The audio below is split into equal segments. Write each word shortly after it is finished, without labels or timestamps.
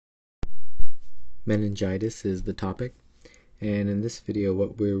Meningitis is the topic, and in this video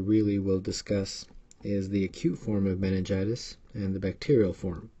what we really will discuss is the acute form of meningitis and the bacterial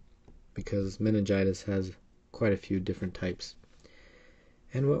form, because meningitis has quite a few different types.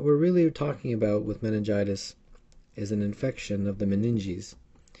 And what we're really talking about with meningitis is an infection of the meninges.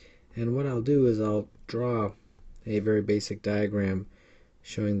 And what I'll do is I'll draw a very basic diagram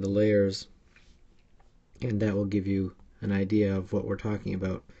showing the layers, and that will give you an idea of what we're talking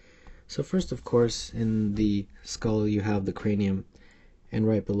about. So first, of course, in the skull you have the cranium, and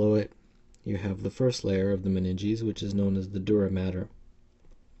right below it you have the first layer of the meninges, which is known as the dura mater.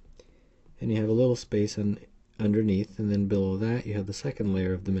 And you have a little space underneath, and then below that you have the second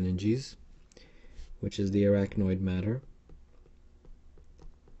layer of the meninges, which is the arachnoid mater.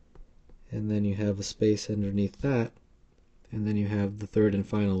 And then you have a space underneath that, and then you have the third and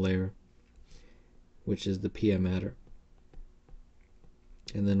final layer, which is the pia mater.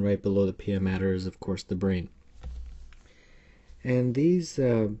 And then right below the pia mater is, of course, the brain. And these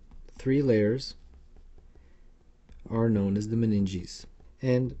three layers are known as the meninges.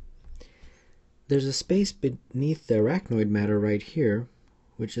 And there's a space beneath the arachnoid mater right here,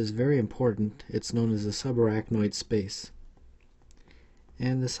 which is very important. It's known as the subarachnoid space.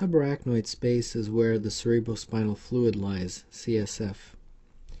 And the subarachnoid space is where the cerebrospinal fluid lies, CSF.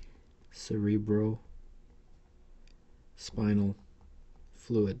 Cerebrospinal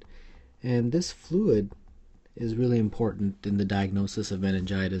fluid. And this fluid is really important in the diagnosis of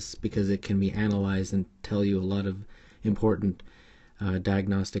meningitis because it can be analyzed and tell you a lot of important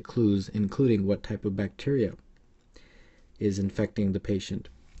diagnostic clues, including what type of bacteria is infecting the patient.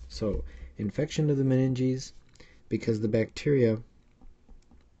 So, infection of the meninges because the bacteria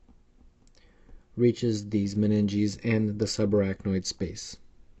reaches these meninges and the subarachnoid space.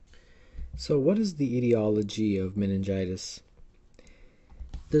 So what is the etiology of meningitis?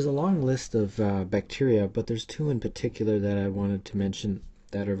 There's a long list of bacteria, but there's two in particular that I wanted to mention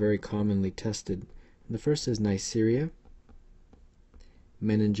that are very commonly tested. The first is Neisseria,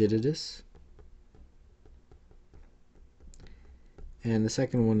 Meningitis, and the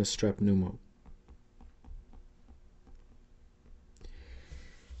second one is Strep pneumo.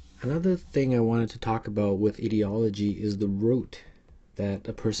 Another thing I wanted to talk about with etiology is the route that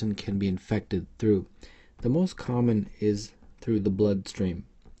a person can be infected through. The most common is through the bloodstream.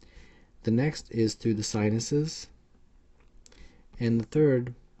 The next is through the sinuses, and the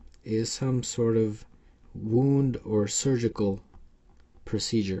third is some sort of wound or surgical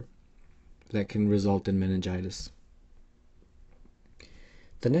procedure that can result in meningitis.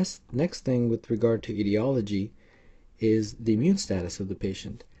 The next thing with regard to etiology is the immune status of the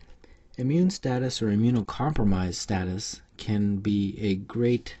patient. Immune status or immunocompromised status can be a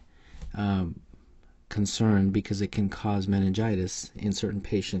great concern because it can cause meningitis in certain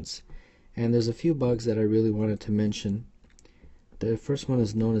patients. And there's a few bugs that I really wanted to mention. The first one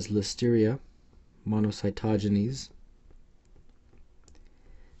is known as Listeria monocytogenes.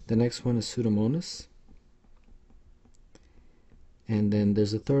 The next one is Pseudomonas. And then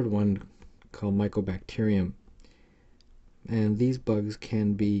there's a third one called Mycobacterium. And these bugs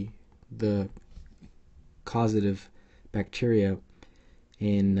can be the causative bacteria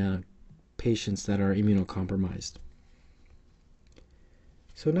in patients that are immunocompromised.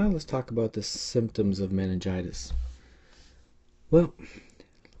 So now let's talk about the symptoms of meningitis. Well,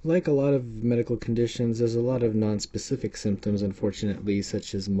 like a lot of medical conditions, there's a lot of non-specific symptoms, unfortunately,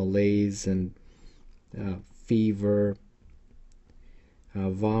 such as malaise and fever.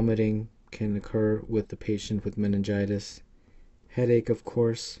 Vomiting can occur with the patient with meningitis. Headache, of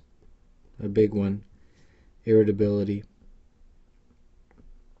course, a big one. Irritability.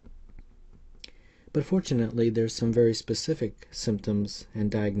 But fortunately, there's some very specific symptoms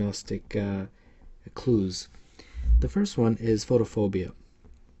and diagnostic clues. The first one is photophobia.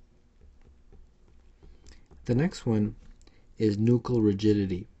 The next one is nuchal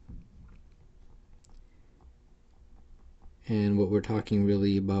rigidity. And what we're talking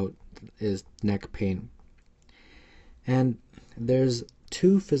really about is neck pain. And there's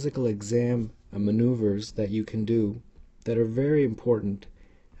two physical exam maneuvers that you can do that are very important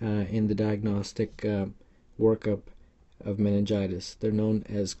in the diagnostic workup of meningitis. They're known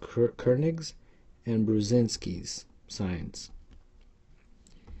as Kernig's and Brudzinski's signs.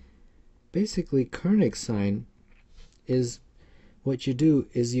 Basically, Kernig's sign is what you do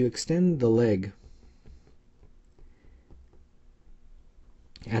is you extend the leg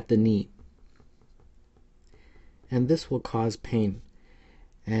at the knee, and this will cause pain,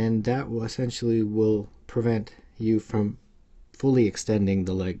 and that will essentially prevent you from fully extending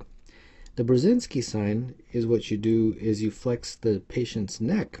the leg. The Brudzinski sign is what you do is you flex the patient's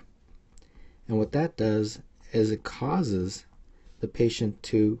neck And what that does is it causes the patient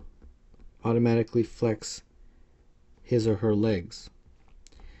to automatically flex his or her legs.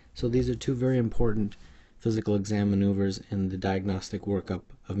 So these are two very important physical exam maneuvers in the diagnostic workup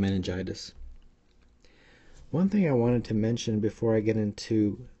of meningitis. One thing I wanted to mention before I get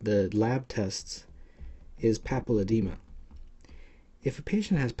into the lab tests is papilledema. If a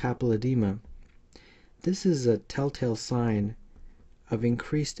patient has papilledema, this is a telltale sign of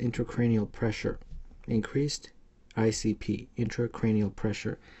increased intracranial pressure, increased ICP, intracranial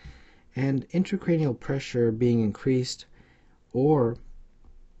pressure. And intracranial pressure being increased, or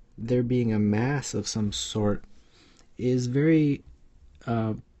there being a mass of some sort, is very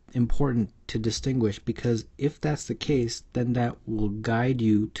important to distinguish, because if that's the case, then that will guide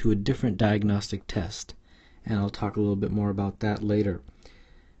you to a different diagnostic test. And I'll talk a little bit more about that later.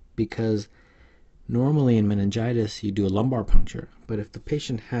 Because normally in meningitis you do a lumbar puncture, but if the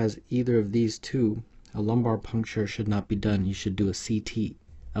patient has either of these two, a lumbar puncture should not be done. You should do a CT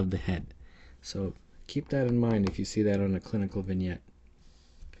of the head. So keep that in mind if you see that on a clinical vignette.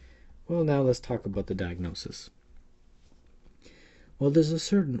 Well, now let's talk about the diagnosis. Well, there's a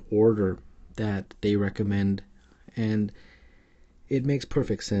certain order that they recommend, and it makes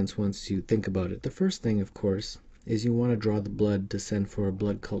perfect sense once you think about it. The first thing, of course, is you want to draw the blood to send for a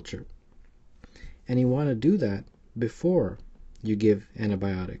blood culture. And you want to do that before you give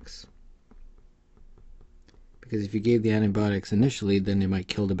antibiotics. Because if you gave the antibiotics initially, then they might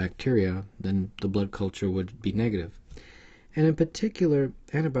kill the bacteria, then the blood culture would be negative. And in particular,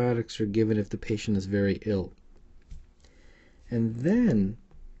 antibiotics are given if the patient is very ill. And then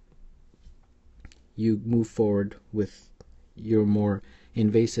you move forward with your more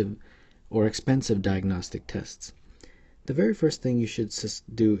invasive or expensive diagnostic tests. The very first thing you should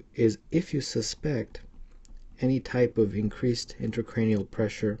do is, if you suspect any type of increased intracranial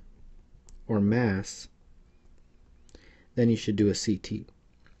pressure or mass, then you should do a CT.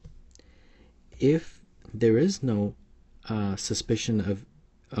 If there is no suspicion of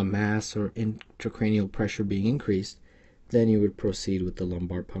a mass or intracranial pressure being increased, then you would proceed with the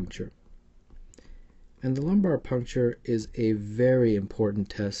lumbar puncture. And the lumbar puncture is a very important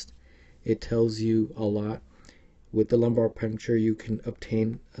test. It tells you a lot. With the lumbar puncture, you can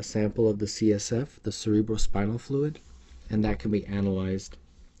obtain a sample of the CSF, the cerebrospinal fluid, and that can be analyzed,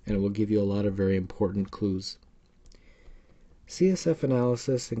 and it will give you a lot of very important clues. CSF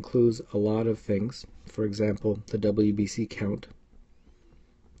analysis includes a lot of things. For example, the WBC count,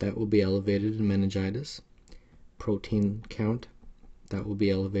 that will be elevated in meningitis. Protein count, that will be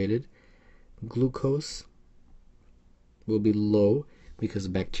elevated. Glucose will be low because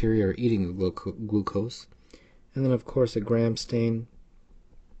bacteria are eating the glucose. And then, of course, a gram stain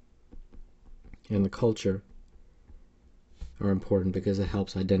and the culture are important because it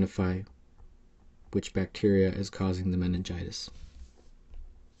helps identify which bacteria is causing the meningitis.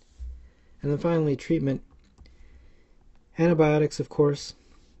 And then finally, treatment. Antibiotics, of course,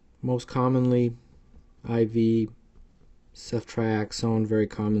 most commonly IV, ceftriaxone, very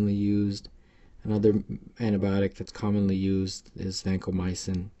commonly used. Another antibiotic that's commonly used is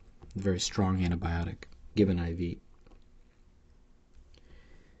vancomycin, a very strong antibiotic given IV.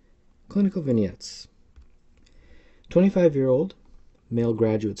 Clinical vignettes. 25-year-old male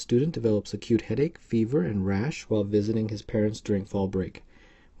graduate student develops acute headache, fever, and rash while visiting his parents during fall break.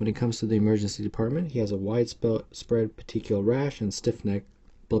 When he comes to the emergency department, he has a widespread petechial rash and stiff neck,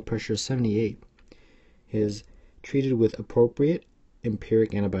 blood pressure 78. He is treated with appropriate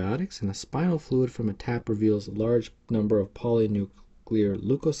empiric antibiotics, and a spinal fluid from a tap reveals a large number of polynuclear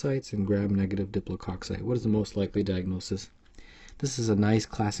leukocytes and gram-negative diplococci. What is the most likely diagnosis? This is a nice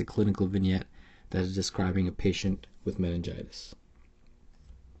classic clinical vignette that is describing a patient with meningitis.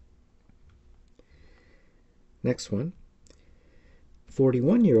 Next one.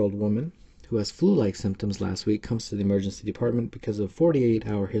 41-year-old woman who has flu-like symptoms last week comes to the emergency department because of a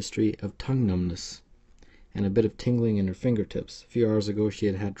 48-hour history of tongue numbness and a bit of tingling in her fingertips. A few hours ago she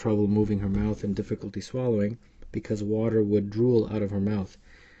had had trouble moving her mouth and difficulty swallowing because water would drool out of her mouth.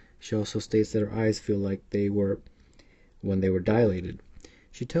 She also states that her eyes feel like they were when they were dilated.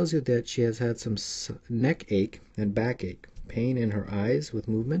 She tells you that she has had some neck ache and backache, pain in her eyes with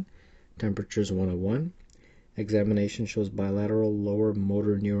movement, temperatures 101. Examination shows bilateral lower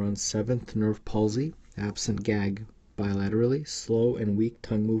motor neuron 7th nerve palsy, absent gag bilaterally, slow and weak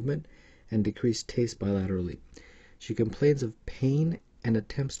tongue movement, and decreased taste bilaterally. She complains of pain and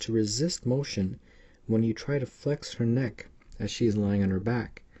attempts to resist motion when you try to flex her neck as she is lying on her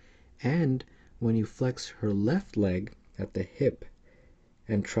back, and when you flex her left leg at the hip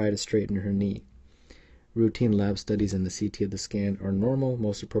and try to straighten her knee. Routine lab studies and the CT of the scan are normal.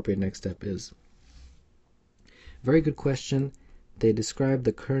 Most appropriate next step is. Very good question. They describe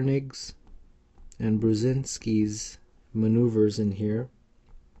the Kernig's and Brudzinski's maneuvers in here,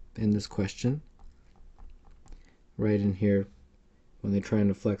 in this question. Right in here, when they're trying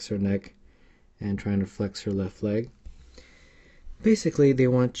to flex her neck and trying to flex her left leg. Basically, they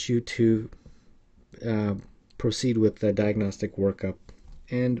want you to proceed with the diagnostic workup.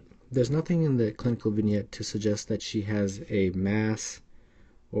 And there's nothing in the clinical vignette to suggest that she has a mass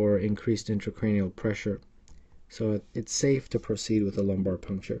or increased intracranial pressure. So it's safe to proceed with a lumbar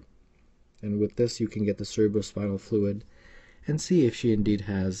puncture. And with this, you can get the cerebrospinal fluid and see if she indeed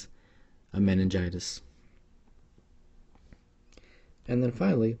has a meningitis. And then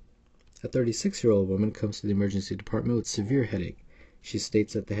finally, a 36-year-old woman comes to the emergency department with severe headache. She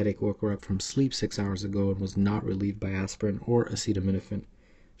states that the headache woke her up from sleep 6 hours ago and was not relieved by aspirin or acetaminophen.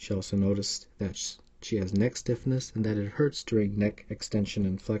 She also noticed that she has neck stiffness and that it hurts during neck extension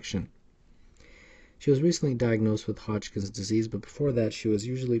and flexion. She was recently diagnosed with Hodgkin's disease, but before that she was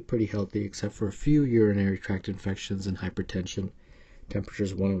usually pretty healthy except for a few urinary tract infections and hypertension. Temperature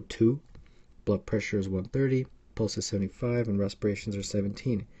is 102, blood pressure is 130, pulse is 75, and respirations are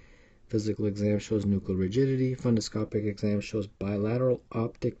 17. Physical exam shows nuchal rigidity. Fundoscopic exam shows bilateral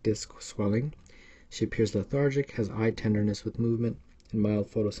optic disc swelling. She appears lethargic, has eye tenderness with movement, and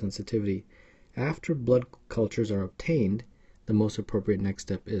mild photosensitivity. After blood cultures are obtained, the most appropriate next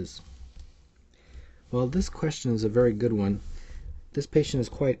step is. Well, this question is a very good one. This patient is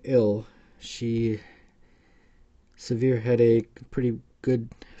quite ill. Severe headache, pretty good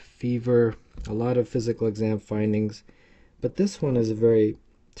fever, a lot of physical exam findings. But this one is a very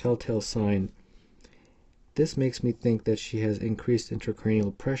telltale sign. This makes me think that she has increased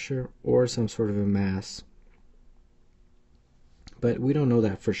intracranial pressure or some sort of a mass. But we don't know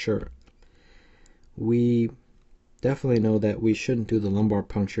that for sure. We definitely know that we shouldn't do the lumbar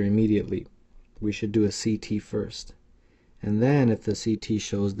puncture immediately. We should do a CT first. And then if the CT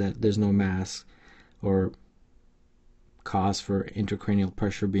shows that there's no mass or cause for intracranial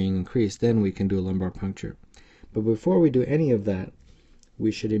pressure being increased, then we can do a lumbar puncture. But before we do any of that,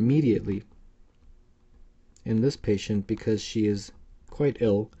 we should immediately, in this patient, because she is quite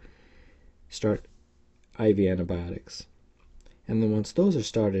ill, start IV antibiotics. And then once those are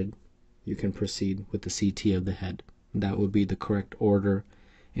started, you can proceed with the CT of the head. That would be the correct order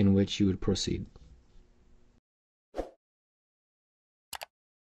in which you would proceed.